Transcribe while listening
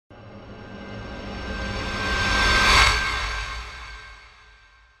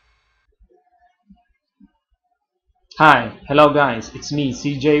Hi, hello guys, it's me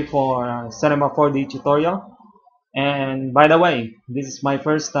CJ for Cinema 4D tutorial. And by the way, this is my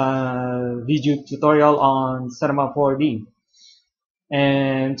first video tutorial on Cinema 4D.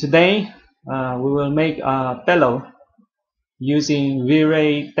 And today we will make a pillow using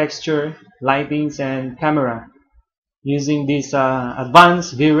V-Ray texture, lightings, and camera using this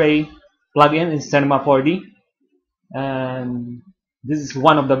advanced V-Ray plugin in Cinema 4D. And this is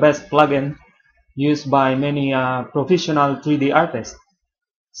one of the best plugin used by many professional 3D artists.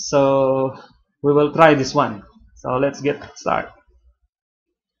 So we will try this one. So let's get started.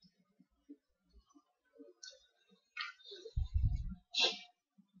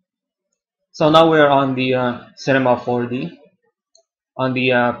 So now we're on the Cinema 4D on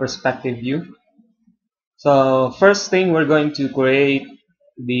the perspective view. So first thing, we're going to create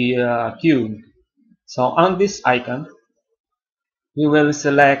the cube. So on this icon, we will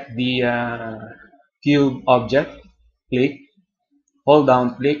select the cube object, click, hold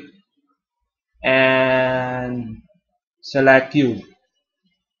down, click, and select cube.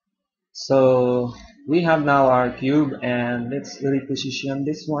 So we have now our cube, and let's reposition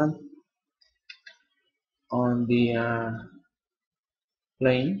this one on the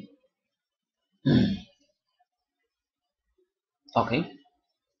plane. Okay,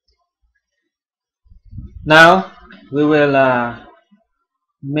 now we will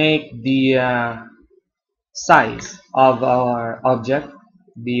make the size of our object,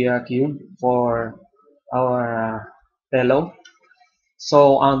 the cube, for our pillow.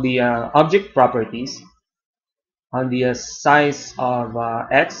 So on the object properties, on the size of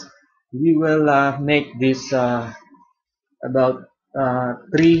X, we will make this about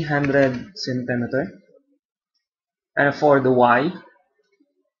 300 centimeter, and for the Y,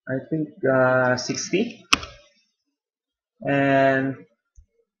 I think 60, and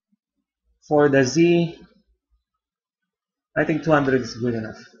for the Z, I think 200 is good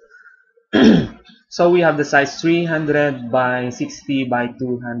enough. So we have the size 300 by 60 by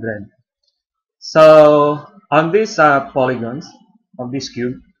 200. So on these polygons of this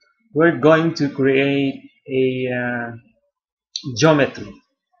cube, we're going to create a geometry.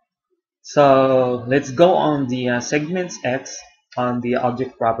 So let's go on the segments X on the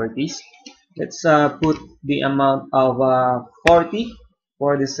object properties. Let's put the amount of 40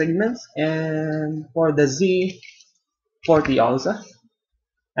 for the segments, and for the Z 40 also,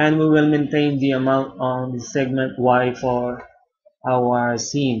 and we will maintain the amount on the segment Y for our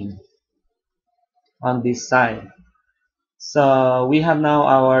scene on this side. So we have now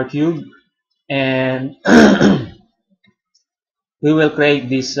our cube, and we will create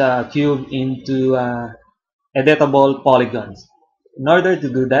this cube into editable polygons. In order to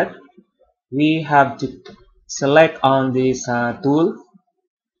do that, we have to select on this tool,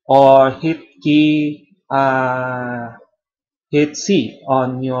 or hit C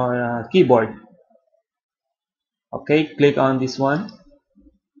on your keyboard. Okay, click on this one,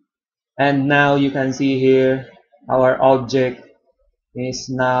 and now you can see here our object is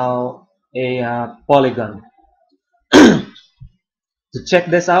now a polygon. To check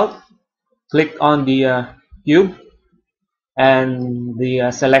this out, click on the cube and the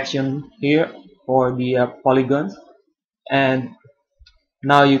selection here for the polygons, and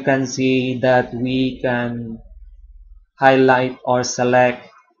now you can see that we can highlight or select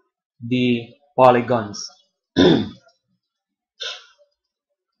the polygons.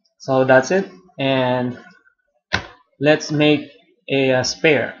 So that's it, and let's make a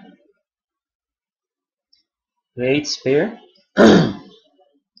sphere. Create sphere.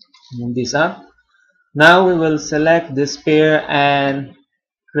 Move this up. Now we will select the sphere and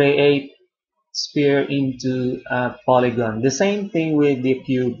create sphere into a polygon. The same thing with the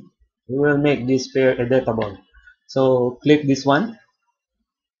cube. We will make this sphere editable. So click this one,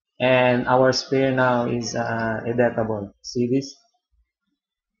 and our sphere now is editable. See this?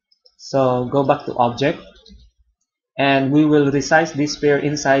 So go back to object, and we will resize this sphere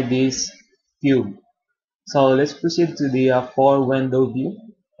inside this cube. So let's proceed to the 4 window view,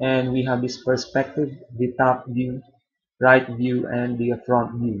 and we have this perspective, the top view, right view, and the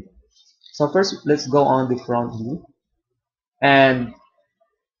front view. So first, let's go on the front view and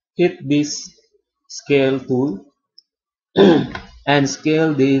hit this scale tool and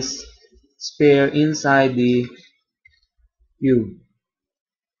scale this sphere inside the cube.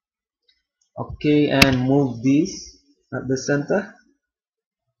 Okay, and move this at the center.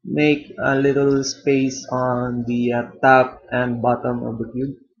 Make a little space on the top and bottom of the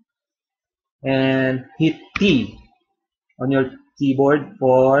cube, and hit T on your keyboard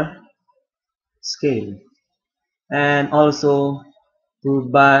for scale, and also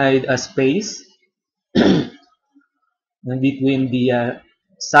provide a space in between the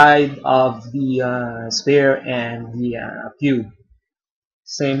side of the sphere and the cube.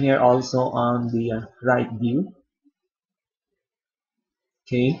 Same here also on the right view.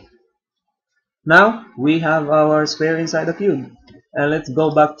 Okay. Now we have our sphere inside the cube. And let's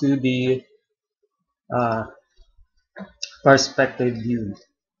go back to the uh, perspective view.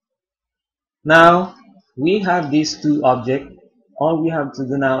 Now we have these two objects. All we have to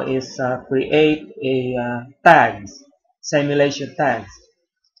do now is create a tags, simulation tags.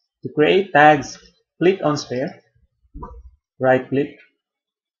 To create tags, click on sphere, right click,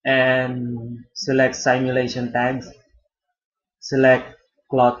 and select simulation tags. Select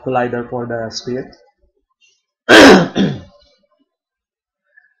cloth collider for the sphere.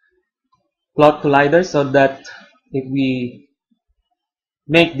 Cloth collider, so that if we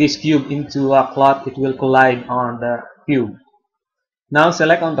make this cube into a cloth, it will collide on the cube. Now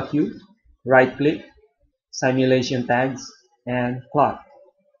select on the cube, right click, simulation tags, and cloth.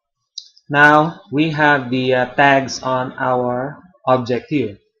 Now we have the tags on our object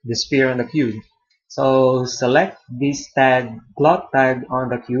here, the sphere and the cube. So select this tag, cloth tag on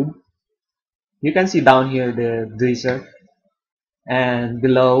the cube. You can see down here the dresser, and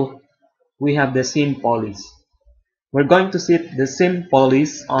below we have the seam polys. We're going to set the seam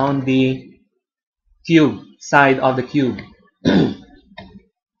polys on the cube, side of the cube.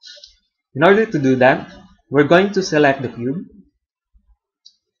 In order to do that, we're going to select the cube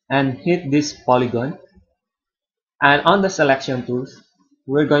and hit this polygon, and on the selection tools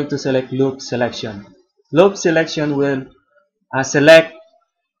we're going to select loop selection. Loop selection will select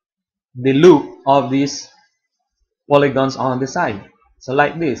the loop of these polygons on the side. So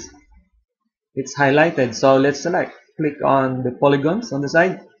like this, it's highlighted, so let's select, click on the polygons on the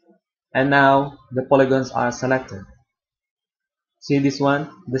side, and now the polygons are selected. See this one,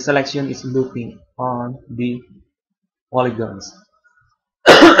 the selection is looping on the polygons.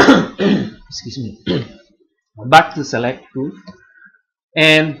 Excuse me. Back to select tool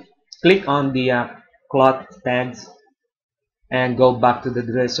and click on the cloth tags and go back to the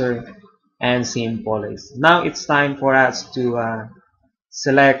dresser and seam polys. Now it's time for us to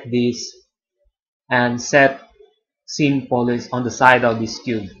select this and set seam polys on the side of this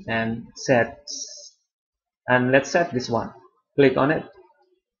cube, and let's set this one. Click on it.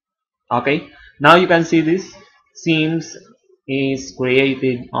 Okay, now you can see this seams is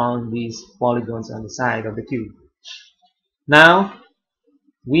created on these polygons on the side of the cube. Now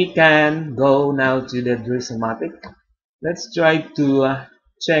we can go now to the Dressomatic. Let's try to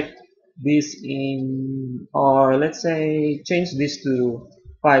check this in, or let's say change this to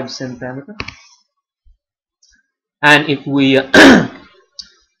 5 centimeters. And if we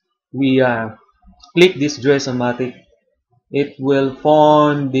click this Dressomatic, it will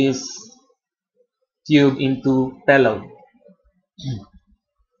form this tube into pillow.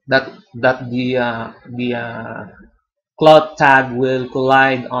 That the cloth tag will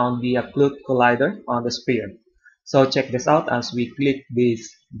collide on the cloth collider on the sphere. So check this out as we click this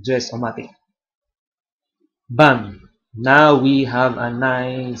Dressomatic. Bam! Now we have a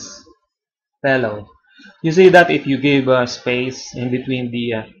nice pillow. You see that if you give a space in between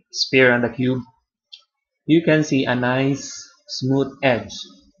the sphere and the cube, you can see a nice smooth edge.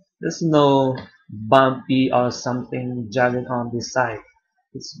 There's no bumpy or something jagged on this side.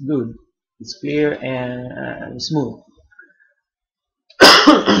 It's good. It's clear and smooth.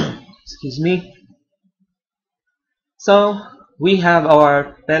 Excuse me. So we have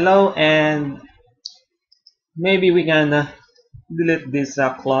our pillow, and maybe we can delete this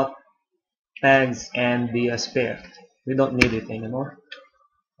cloth tags and the sphere. We don't need it anymore.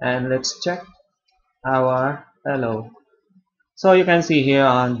 And let's check our pillow. So you can see here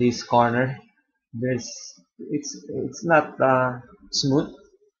on this corner, it's not smooth.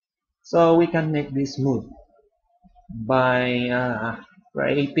 So we can make this smooth by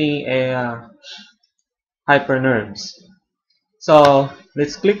creating a hypernerves. So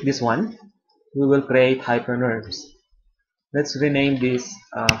let's click this one. We will create hypernerves. Let's rename this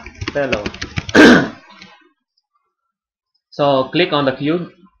fellow. So click on the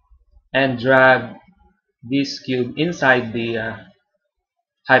cube and drag this cube inside the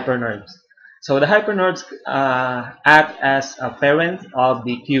hypernerves. So the hypernerves act as a parent of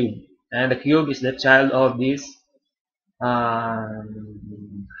the cube, and the cube is the child of these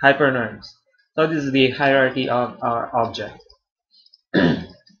hypernerves. So this is the hierarchy of our object.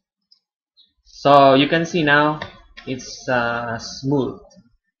 So you can see now it's smooth.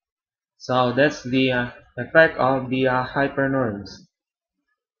 So that's the effect of the hypernerves.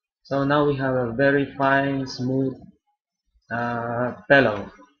 So now we have a very fine, smooth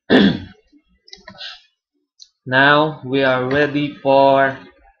pillow. Now we are ready for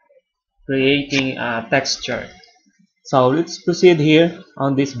creating a texture. So let's proceed here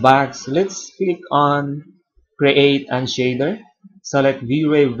on this box. Let's click on create and shader. Select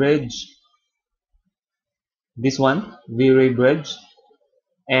V-Ray bridge, this one, V-Ray bridge,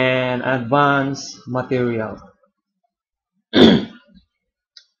 and advanced material.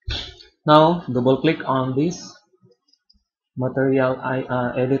 Now double click on this material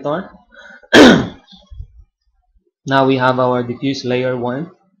editor. Now we have our diffuse layer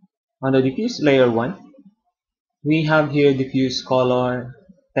 1. On the diffuse layer 1, we have here diffuse color,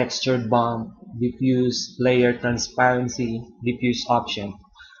 textured bump, diffuse layer transparency, diffuse option.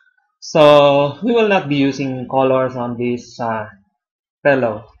 So we will not be using colors on this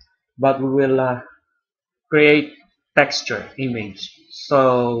pillow, but we will create texture image.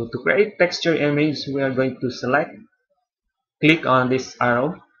 So to create texture image, we are going to select, click on this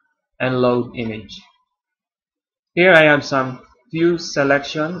arrow, and load image. Here I have some few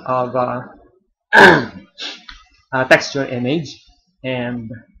selection of texture image, and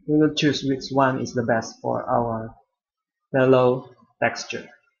we will choose which one is the best for our pillow texture.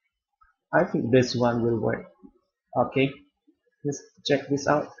 I think this one will work. Okay, let's check this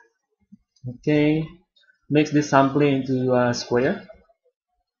out. Okay, mix this sampling into a square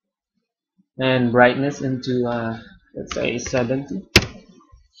and brightness into let's say 70,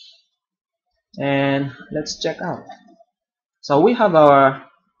 and let's check out. So we have our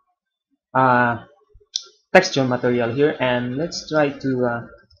uh, texture material here, and let's try to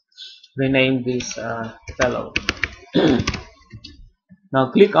rename this fellow.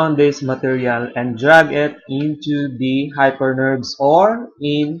 Now click on this material and drag it into the hypernerves or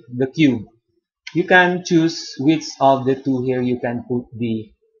in the cube. You can choose which of the two here you can put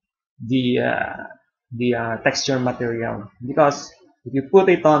the uh, texture material, because if you put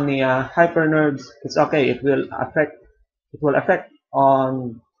it on the hypernerves, it's okay. It will affect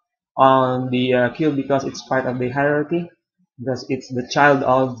on the cube because it's part of the hierarchy, because it's the child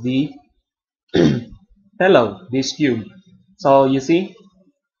of the pillow, this cube. So you see,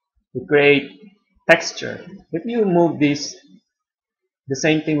 to create texture, if you move this, the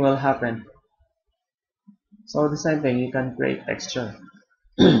same thing will happen. So the same thing, you can create texture.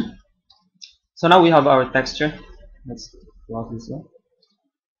 So now we have our texture. Let's close this one,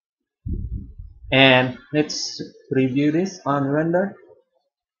 and let's preview this on render.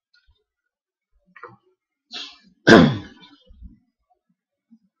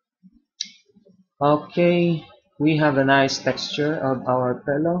 Okay, we have a nice texture of our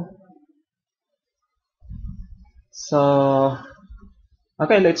pillow. So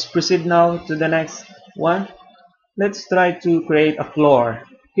okay, let's proceed now to the next one. Let's try to create a floor.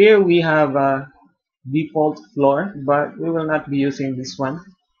 Here we have a default floor, but we will not be using this one,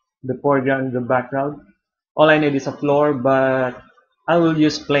 the foreground, the background. All I need is a floor, but I will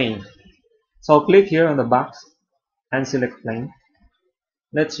use plain. So click here on the box and select plain.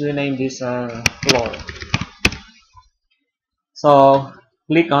 Let's rename this floor. So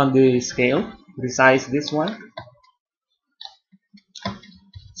click on the scale, resize this one.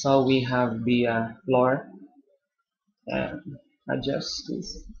 So we have the floor, and adjust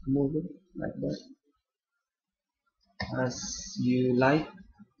this, move it like that as you like.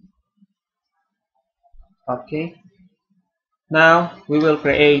 Okay, now we will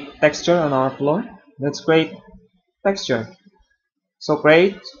create texture on our floor. Let's create texture. So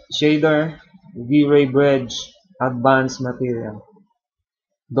create shader, V-Ray bridge, advanced material.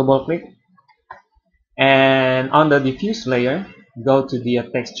 Double click, and on the diffuse layer, go to the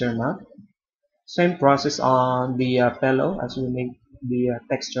texture map. Same process on the pillow as we make the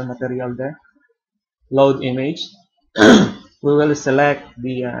texture material there. Load image. We will select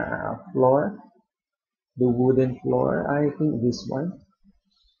the floor, the wooden floor. I think this one.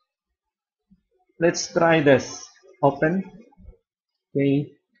 Let's try this. Open.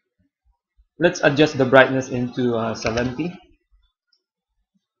 Okay. Let's adjust the brightness into 70.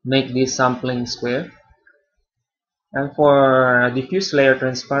 Make this sampling square. And for diffuse layer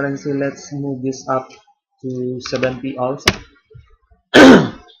transparency, let's move this up to 70 also.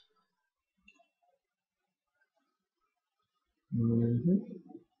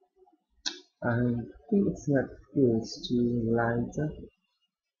 I think it's not good to lighter.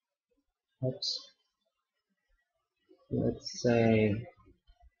 Oops. Let's say,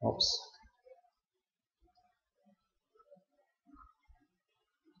 oops.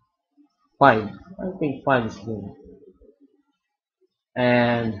 5. I think 5 is good.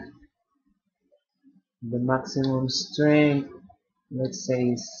 And the maximum strength, let's say,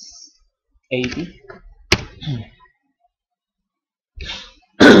 is 80.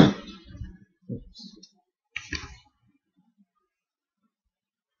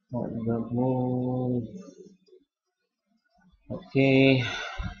 Don't move. Okay,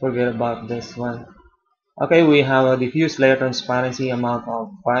 forget about this one. Okay, we have a diffuse layer transparency amount of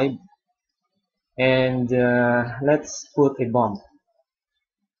 5, and let's put a bump.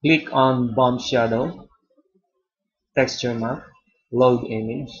 Click on bump shadow, texture map, load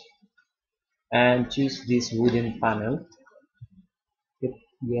image, and choose this wooden panel. Hit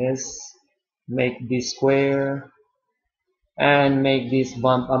yes, make this square, and make this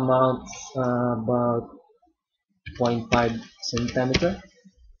bump amount about 0.5 centimeter.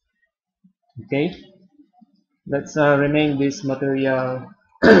 Okay, let's rename this material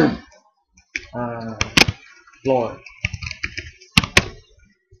uh, floor,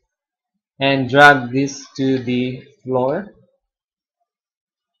 and drag this to the floor,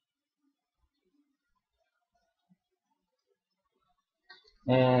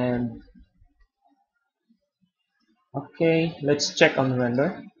 and okay, let's check on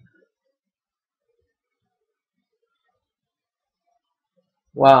render.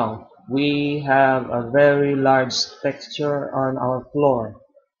 Wow, we have a very large texture on our floor,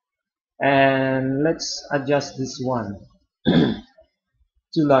 and let's adjust this one.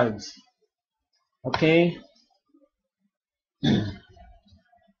 Too large. Okay,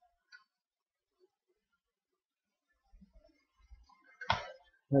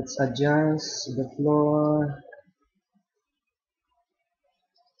 let's adjust the floor,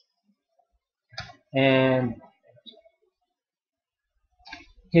 and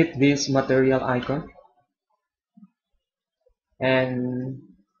hit this material icon, and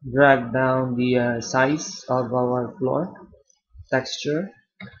drag down the size of our floor texture.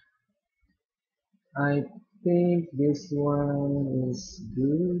 I think this one is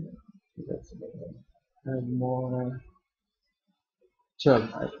good. Let's add more. Sure,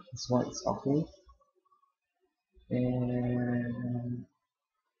 this one is okay. And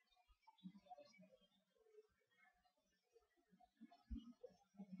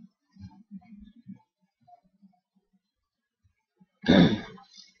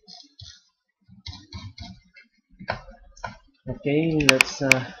okay, let's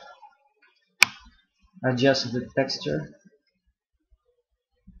adjust the texture.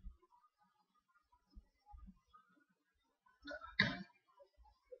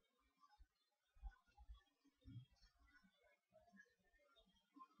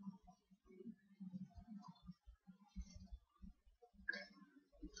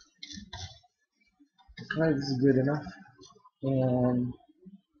 Right, this is good enough. And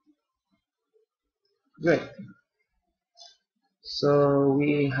great. So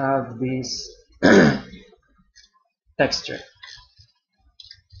we have this texture.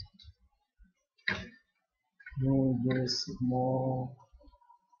 Move this more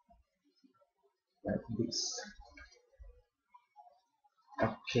like this.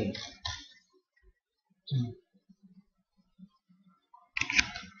 Okay.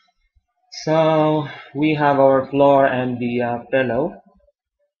 So we have our floor and the pillow.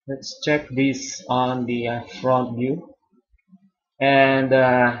 Let's check this on the front view, and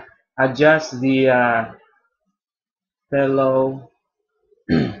adjust the pillow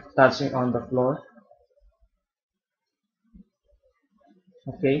touching on the floor.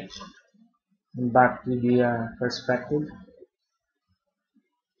 Okay, and back to the perspective.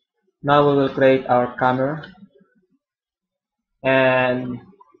 Now we will create our camera, and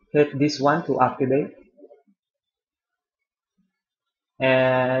hit this one to activate,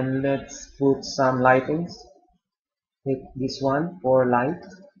 and let's put some lightings. Hit this one for light,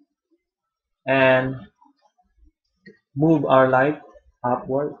 and move our light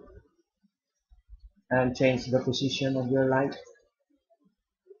upward, and change the position of your light.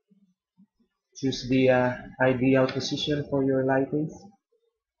 Choose the ideal position for your lightings.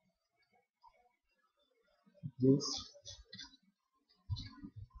 This.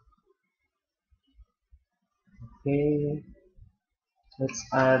 Okay, let's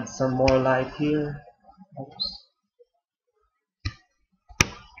add some more light here. Oops.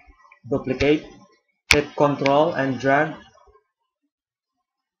 Duplicate, hit Control and drag,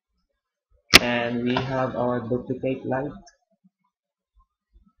 and we have our duplicate light.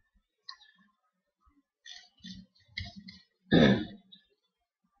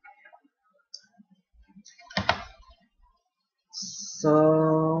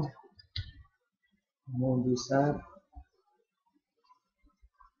 So move this up,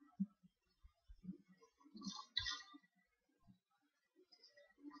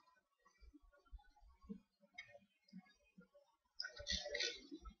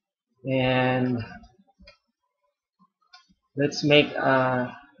 and let's make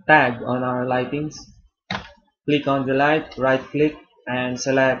a tag on our lightings. Click on the light, right click, and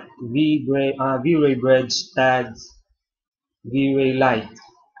select V-Ray Bridge tags V-Ray Light.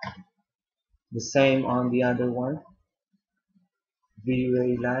 The same on the other one,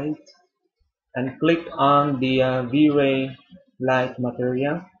 V-Ray Light, and click on the V-Ray Light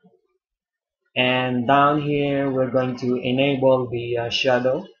material. And down here we're going to enable the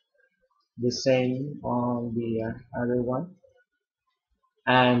shadow, the same on the other one.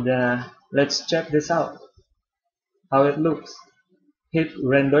 And let's check this out, how it looks. Hit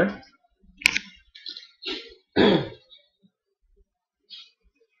render.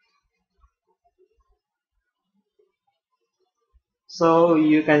 So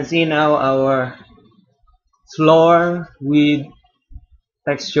you can see now our floor with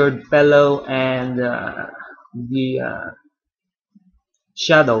textured pillow and the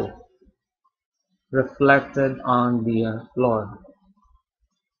shadow reflected on the floor.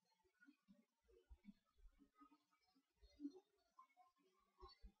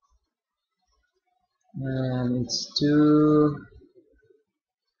 And it's too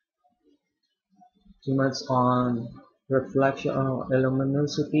much on reflection or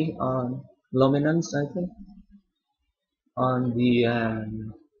luminosity on luminance, I think, on the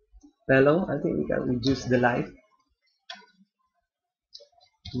pillow. I think we can reduce the light,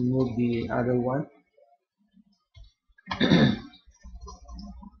 remove the other one. So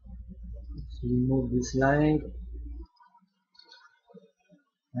remove this light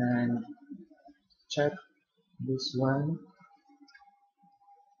and check this one.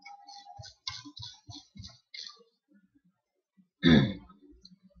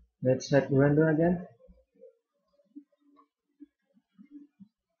 Let's hit render again.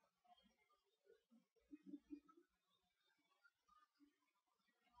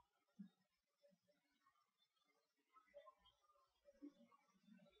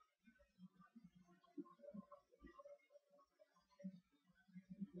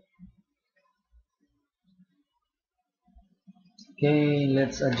 Okay,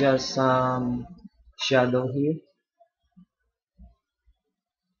 let's adjust some shadow here.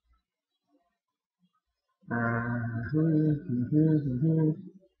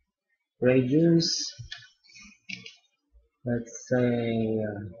 Radius, let's say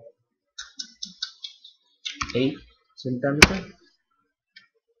 8 centimeter.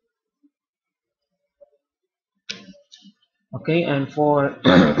 Okay, and for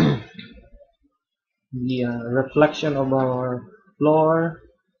the reflection of our floor,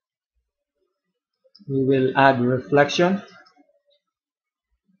 we will add reflection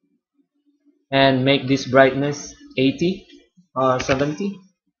and make this brightness 80 or 70.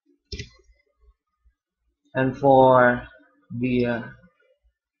 And for the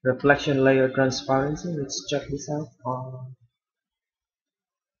reflection layer transparency, let's check this out.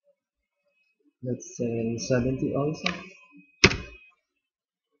 Let's say 70 also.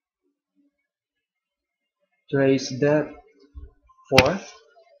 Trace depth 4.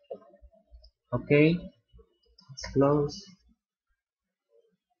 Okay, let's close.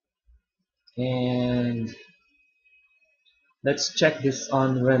 And let's check this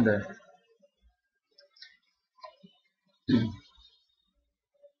on render.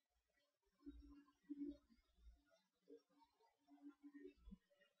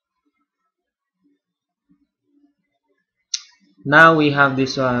 Now we have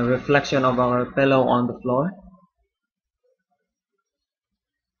this reflection of our pillow on the floor,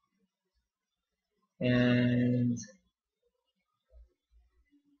 and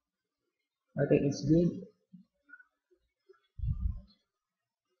I think it's good.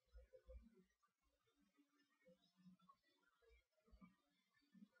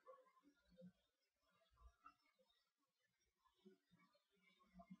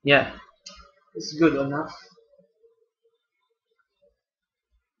 Yeah, it's good enough.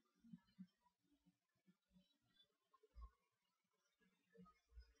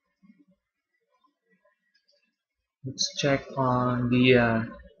 Let's check on the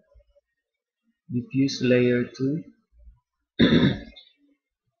diffuse layer 2.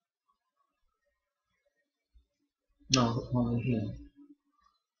 No, only here.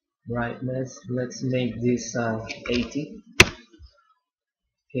 Brightness, let's make this 80.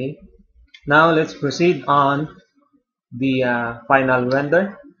 Okay, now let's proceed on the final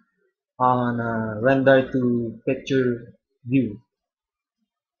render, on render to picture view.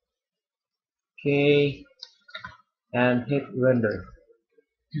 Okay, and hit render.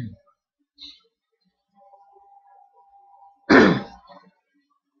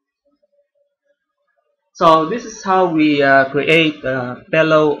 So this is how we create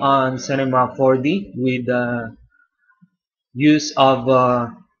pillow on Cinema 4D with use of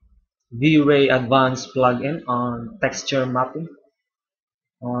V-Ray Advanced plugin on texture mapping.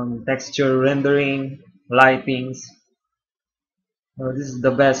 on texture rendering, lightings. This is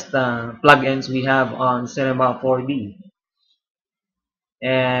the best plugins we have on Cinema 4D.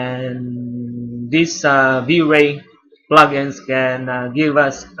 And these V-Ray plugins can give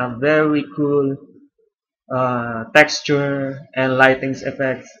us a very cool texture and lightings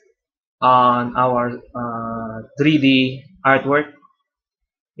effects on our 3D artwork.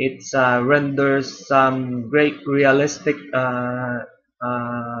 It renders some great realistic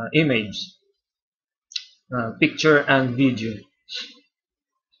image, picture and video.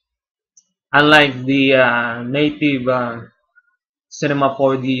 Unlike the native Cinema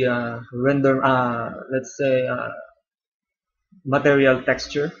 4D render, let's say material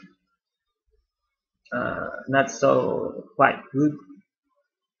texture, not so quite good.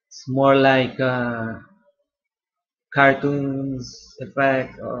 It's more like cartoons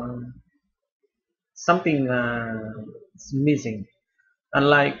effect or something is missing.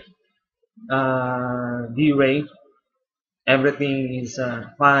 Unlike V-Ray, everything is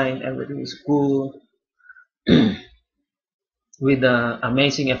fine, everything is cool, with the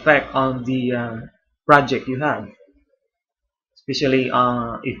amazing effect on the project you have. Especially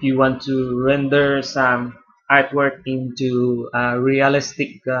if you want to render some artwork into a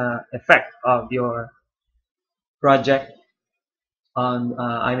realistic effect of your project on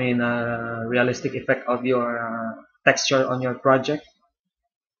realistic effect of your texture on your project,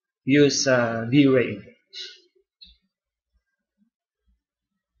 use V-Ray.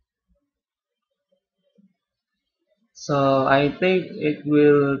 So I think it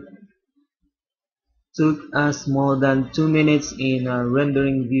will took us more than 2 minutes in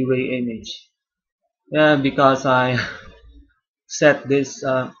rendering V-Ray image. Yeah, because I set this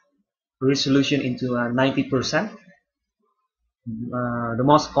resolution into 90%. The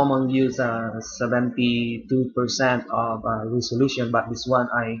most common use 72% of resolution, but this one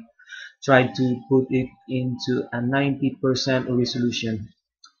I tried to put it into a 90% resolution.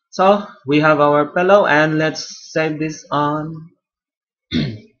 So we have our pillow, and let's save this on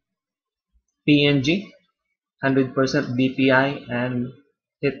PNG 100% DPI and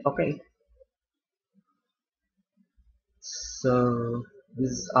hit OK. So this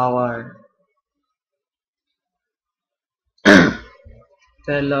is our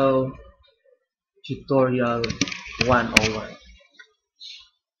fellow tutorial 101.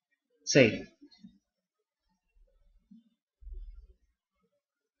 Save.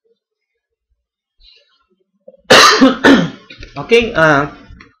 Okay,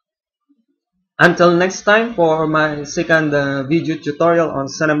 until next time for my second video tutorial on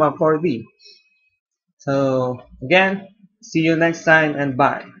Cinema 4D. So again, see you next time and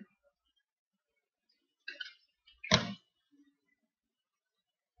bye.